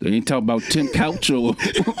 They ain't talking about Tim Couch or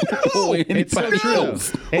anybody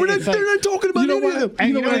else. They're not talking about any of them.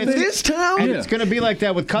 And you know what, this town. And it's going to be like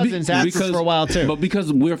that with Cousins for a while, too. But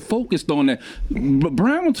because we're focused on that. But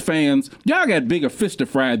Browns fans, y'all got bigger fish to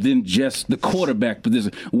fry than just the quarterback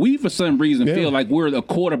position. We, for some reason, feel like we're a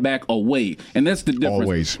quarterback away. And that's the difference.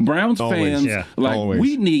 Always. Browns fans,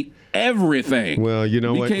 we need everything. Well, you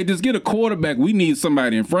know what? We can't just get a quarterback. We need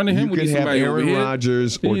somebody in front of him. You could have Aaron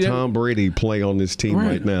Rodgers or Tom Brady play on this team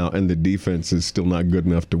right now, and the defense is still not good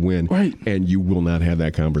enough to win. Right. And you will not have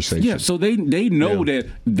that conversation. Yeah, so they know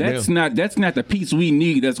that's not the piece we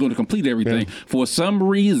need that's going to complete everything. Yeah. For some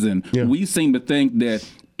reason, we seem to think that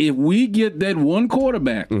if we get that one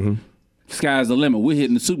quarterback, sky's the limit. We're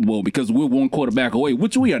hitting the Super Bowl because we're one quarterback away,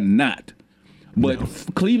 which we are not. But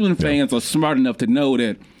Cleveland fans are smart enough to know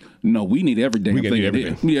that no, we need every damn thing. We need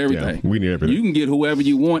everything. Yeah, we need everything. You can get whoever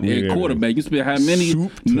you want at quarterback. You spend how many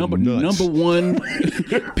number one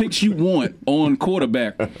picks you want on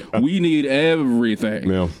quarterback. We need everything.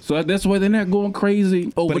 Yeah. So that's why they're not going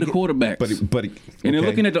crazy over the quarterbacks. And they're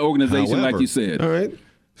looking at the organization, like you said. All right.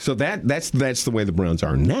 So that's the way the Browns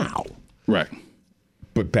are now. Right.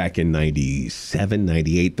 But back in 97,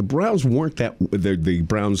 98, the Browns weren't that. The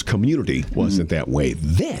Browns community wasn't that way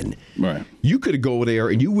then. Right. You could go there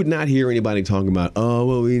and you would not hear anybody talking about, oh,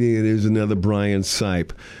 what we need is another Brian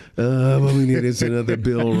Sipe. What we need is another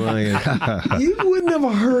Bill Ryan. You wouldn't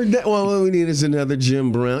have heard that. Well, what we need is another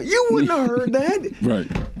Jim Brown. You wouldn't have heard that.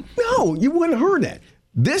 Right. No, you wouldn't have heard that.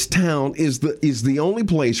 This town is the only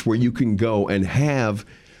place where you can go and have.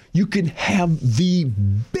 You can have the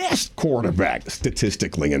best quarterback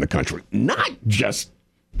statistically in the country, not just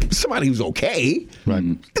somebody who's okay. Right.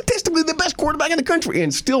 Statistically, the best quarterback in the country,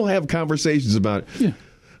 and still have conversations about,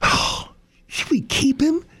 should we keep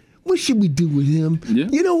him? What should we do with him? Yeah.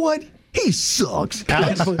 You know what? He sucks.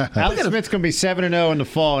 Alex Smith's going to be 7-0 in the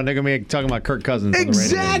fall, and they're going to be talking about Kirk Cousins on the radio.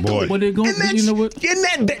 Exactly. But they're going to, you know what?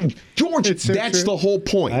 George, that's the whole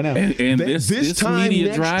point. I know. And this time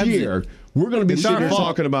media next year, we're going to be sitting here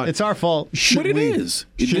talking about. It's our fault. But it is.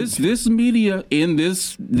 This media in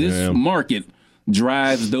this market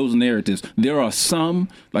drives those narratives. There are some,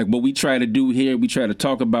 like what we try to do here, we try to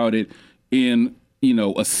talk about it in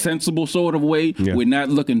a sensible sort of way. Yeah. We're not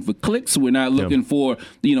looking for clicks. We're not looking for,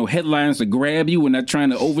 headlines to grab you. We're not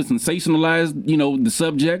trying to over sensationalize, the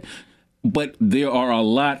subject. But there are a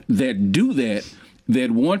lot that do that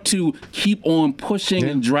want to keep on pushing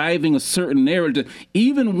and driving a certain narrative,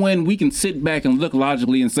 even when we can sit back and look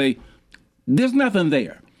logically and say, there's nothing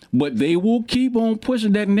there. But they will keep on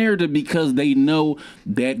pushing that narrative because they know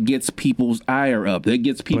that gets people's ire up. That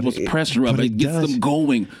gets people's pressure up. It gets them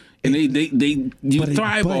going. And you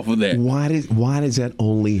thrive off of that. Why does that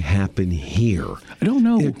only happen here? I don't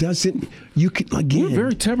know. It doesn't. You can again. We're a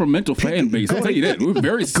very temperamental fan base. I'll tell you that. We're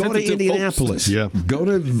very sensitive. Go to Indianapolis. Yeah. Go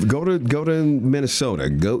to Minnesota.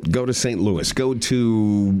 Go to St. Louis. Go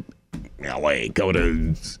to LA. Go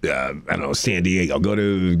to San Diego. Go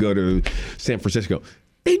to San Francisco.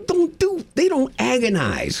 They don't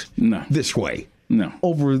agonize this way. No.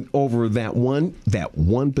 Over that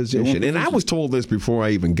one position. And I was told this before I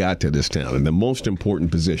even got to this town. And the most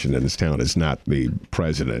important position in this town is not the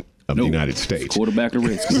president of the United States. Quarterback of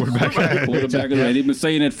Redskins. Quarterback of Redskins. They've been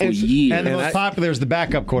saying that for years. And the most popuar is the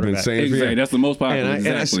backup quarterback. Exactly. That's the most popular.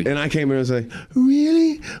 And I came in and said,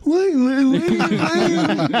 really? Why do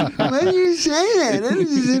you say that? That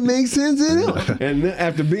doesn't make sense at all. And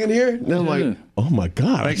after being here, now I'm like, oh my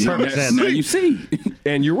God. Makes perfect sense. Now you see.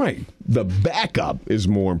 And you're right. The backup is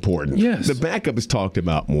more important. Yes. The backup is talked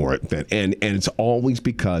about more. And it's always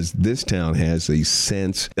because this town has a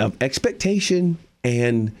sense of expectation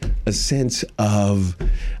and a sense of,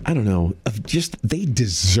 I don't know, of just they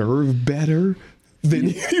deserve better than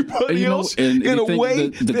anybody else in a way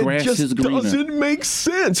the grass just is greener. Doesn't make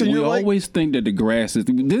sense. And we always think that the grass is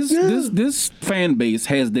this fan base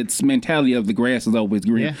has that mentality of the grass is always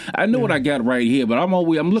green. Yeah. I know what I got right here, but I'm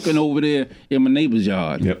looking over there in my neighbor's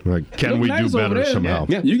yard. Yep. Like, can we do better somehow?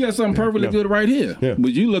 Yeah. You got something perfectly good right here,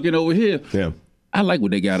 but you looking over here. Yeah. I like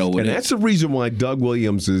what they got over there. And that's the reason why Doug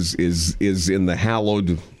Williams is in the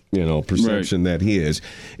hallowed perception that he is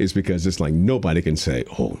because it's like nobody can say,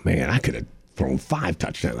 oh, man, I could have thrown 5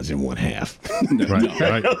 touchdowns in one half. Right.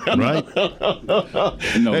 No.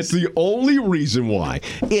 That's the only reason why.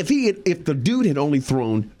 If the dude had only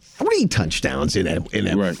thrown 3 touchdowns in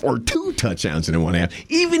that or 2 touchdowns in one half,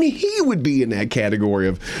 even he would be in that category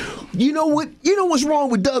of, you know what's wrong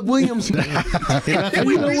with Doug Williams? He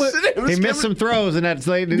missed some throws, and that's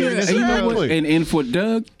late. And for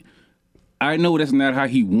Doug, I know that's not how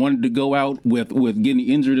he wanted to go out with getting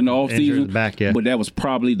injured in the offseason. But that was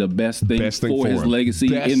probably the best thing for his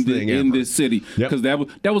legacy in this city. Because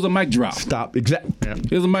that was a mic drop. Stop. Exactly.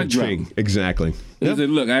 It was a mic drop. Exactly. He said,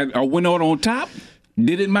 look, I went on top,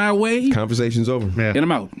 did it my way. Conversation's over. And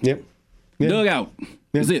I'm out. Yep. Doug out.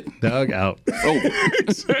 That's it. Doug out. Oh,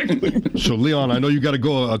 exactly. So, Leon, I know you got to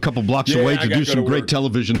go a couple blocks away to do some great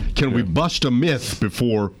television. Can we bust a myth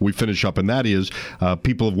before we finish up? And that is,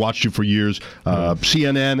 people have watched you for years,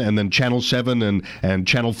 CNN and then Channel 7 and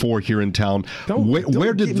Channel 4 here in town.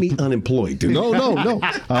 Where did me unemployed, dude? No.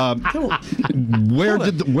 Where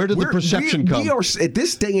did the perception come? We are, at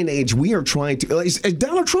this day and age, we are trying to, as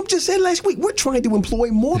Donald Trump just said last week, we're trying to employ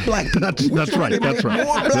more black people. That's right. More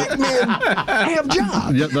black men have jobs.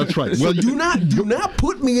 Yeah, that's right. So do not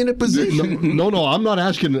put me in a position. No, I'm not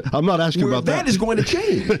asking about that. That is going to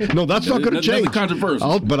change. No, that's not going to change. That's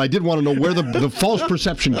controversial. But I did want to know where the false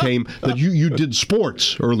perception came that you did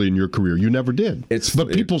sports early in your career. You never did. But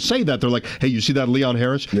people say that. They're like, hey, you see that Leon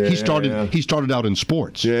Harris? Yeah, he started out in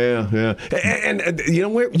sports. Yeah. And you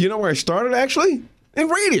know where I started actually? In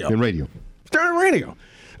radio. Started in radio.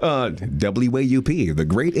 WAUP, the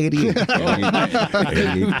great 88.1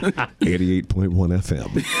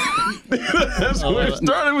 FM. That's where I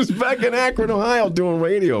started. It was back in Akron, Ohio, doing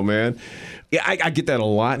radio, man. Yeah, I get that a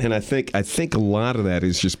lot, and I think a lot of that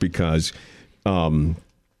is just because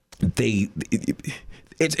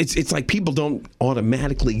it's like people don't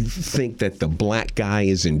automatically think that the black guy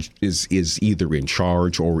is either in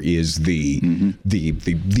charge or is the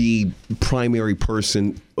primary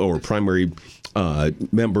person or primary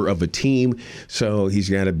member of a team. So he's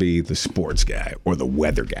got to be the sports guy or the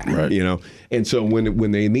weather guy, And so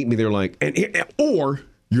when they meet me, they're like, or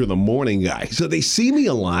you're the morning guy. So they see me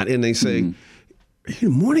a lot and they say,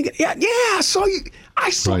 morning guy? Yeah, I saw you. I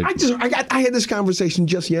had this conversation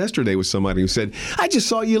just yesterday with somebody who said, I just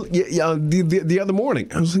saw you the other morning.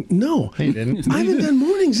 I was like, no. He didn't. I haven't done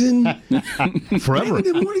mornings in forever. I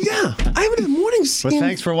haven't done mornings But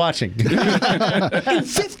thanks for watching. in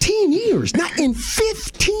 15 years. Not in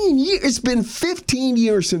 15 years. It's been 15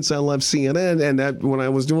 years since I left CNN and that when I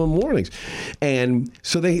was doing mornings. And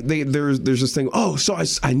so there's this thing, so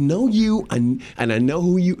I know you and I know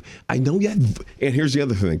who you, I know you. And here's the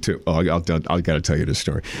other thing too. I got to tell you this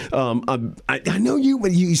story. I know you,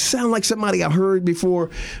 but you sound like somebody I've heard before.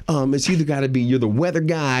 It's either got to be you're the weather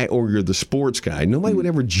guy or you're the sports guy. Nobody would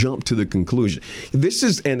ever jump to the conclusion.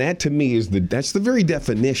 And that to me that's the very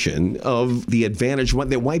definition of the advantage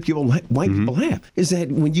that white people have. Is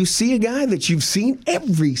that when you see a guy that you've seen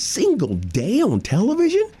every single day on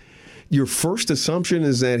television, your first assumption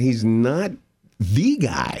is that he's not the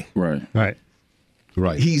guy. Right.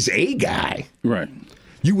 He's a guy. Right.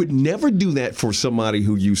 You would never do that for somebody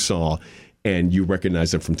who you saw and you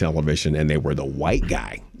recognize them from television and they were the white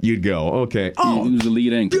guy. You'd go, okay. Oh, he was the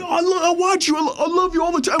lead anchor. Yeah, I watch you. I love you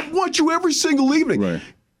all the time. I watch you every single evening. Right.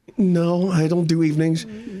 No, I don't do evenings.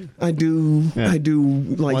 I do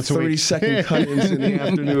like 30-second cut-ins in the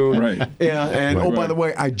afternoon. Right. Yeah, and by the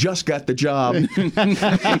way, I just got the job.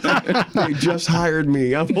 They just hired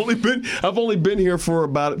me. I've only been here for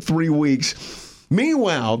about 3 weeks.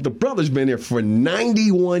 Meanwhile, the brother's been here for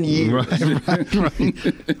 91 years.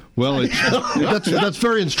 Right. Well, that's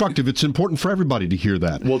very instructive. It's important for everybody to hear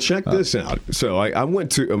that. Well, check this out. So I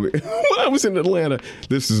went to when I was in Atlanta.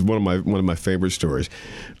 This is one of my favorite stories.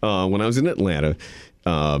 When I was in Atlanta,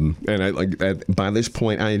 and by this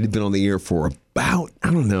point I had been on the air for about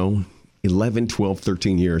 11, 12,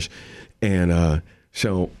 13 years, and.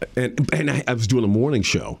 So, and I was doing a morning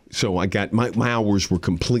show, so I got my hours were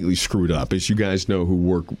completely screwed up. As you guys know who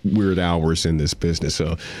work weird hours in this business.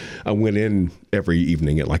 So I went in every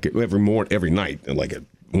evening at every night at like at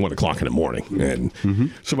 1 o'clock in the morning. And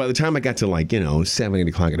so by the time I got to 7, 8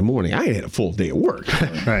 o'clock in the morning, I had a full day of work.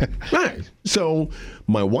 Right. So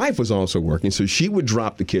my wife was also working, so she would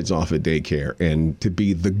drop the kids off at daycare. And to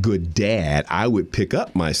be the good dad, I would pick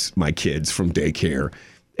up my kids from daycare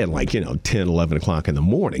at 10, 11 o'clock in the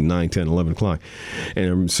morning, 9, 10, 11 o'clock.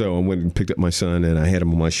 And so I went and picked up my son, and I had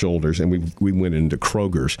him on my shoulders, and we went into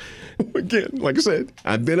Kroger's. Again, like I said,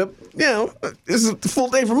 I've been up, this is a full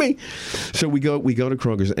day for me. So we go to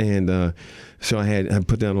Kroger's, and so I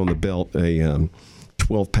put down on the belt a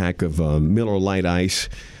 12-pack of Miller Lite Ice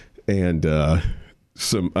and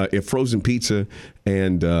some a frozen pizza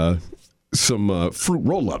and some fruit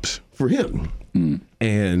roll-ups for him.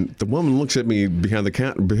 And the woman looks at me behind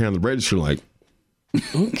the register like,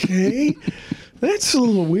 okay, that's a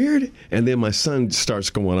little weird. And then my son starts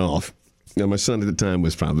going off. Now, my son at the time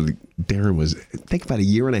was Darren was, I think, about a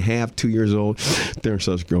year and a half, 2 years old. Darren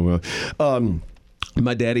starts going off.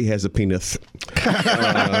 My daddy has a penis.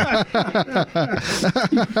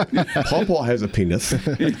 Pawpaw has a penis.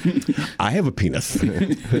 I have a penis.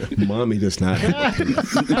 Mommy does not have a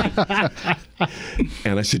penis.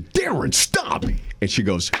 And I said, Darren, stop. And she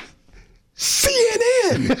goes,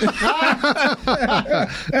 CNN!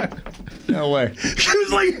 No way. She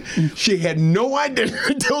was like, she had no idea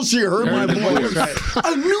until she heard my voice. Right.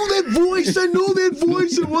 I know that voice. I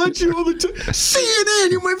watch you all the time.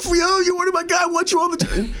 CNN, you're my my guy. I watch you all the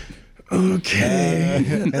time. Okay.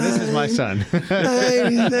 And this is my son.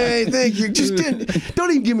 Hey, thank you. Just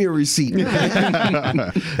don't even give me a receipt. Give me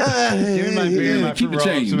my beer, my keep the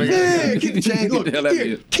change. Yeah, keep the change. Look,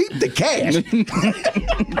 here, keep the cash.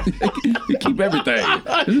 Keep everything.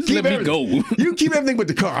 Let me go. You keep everything but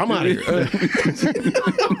the car. I'm out of here.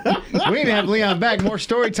 We need to have Leon back. More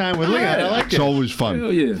story time with Leon. I like it. It's always fun.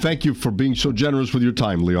 Hell yeah. Thank you for being so generous with your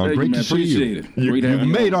time, Leon. Thank Great you, man. to see you. Appreciate it. You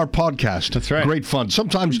made our podcast. That's right. Great fun.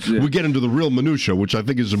 Sometimes we get into the real minutia, which I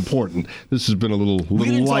think is important. This has been a little We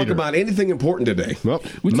didn't lighter. talk about anything important today. Well,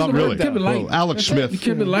 We not took it really. kept it light. Well, Alex Smith. We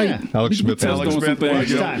kept it light. Yeah. Alex Smith. Tell us some things.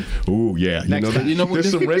 Next time. Ooh, yeah. Next time. You know what? There's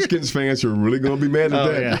some Redskins fans who are really going to be mad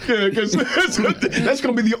at that. yeah. Because that's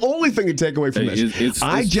going to be the only thing to take away from Hey, this. it's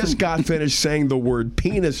I just true. got finished saying the word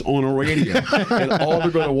penis on a radio, and all they're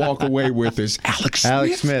going to walk away with is Alex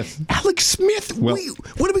Smith. Alex Smith. Well-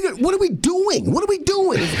 What are we doing? What are we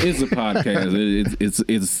doing? It's a podcast. It's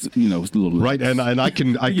it's a little Right, and I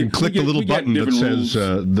can click the little button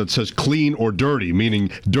that says clean or dirty, meaning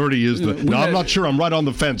dirty is the. Now I'm not sure. I'm right on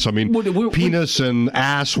the fence. I mean, penis and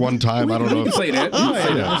ass one time. I don't know. We can say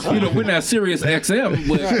that. We're not Sirius XM,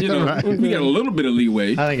 but we got a little bit of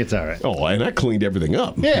leeway. I think it's all right. Oh, and I cleaned everything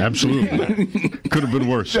up. Yeah. Absolutely. Could have been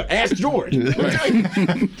worse. Ask George. Good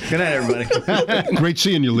night, everybody. Great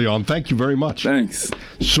seeing you, Leon. Thank you very much. Thanks.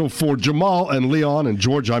 So for Jamal and Leon and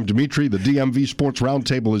George, I'm Dimitri. The DMV Sports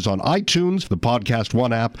Roundtable is on iTunes, the Podcast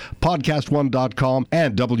One app, podcast1.com,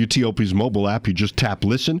 and WTOP's mobile app. You just tap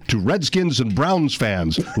listen. To Redskins and Browns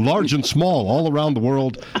fans, large and small, all around the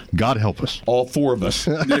world, God help us. All four of us.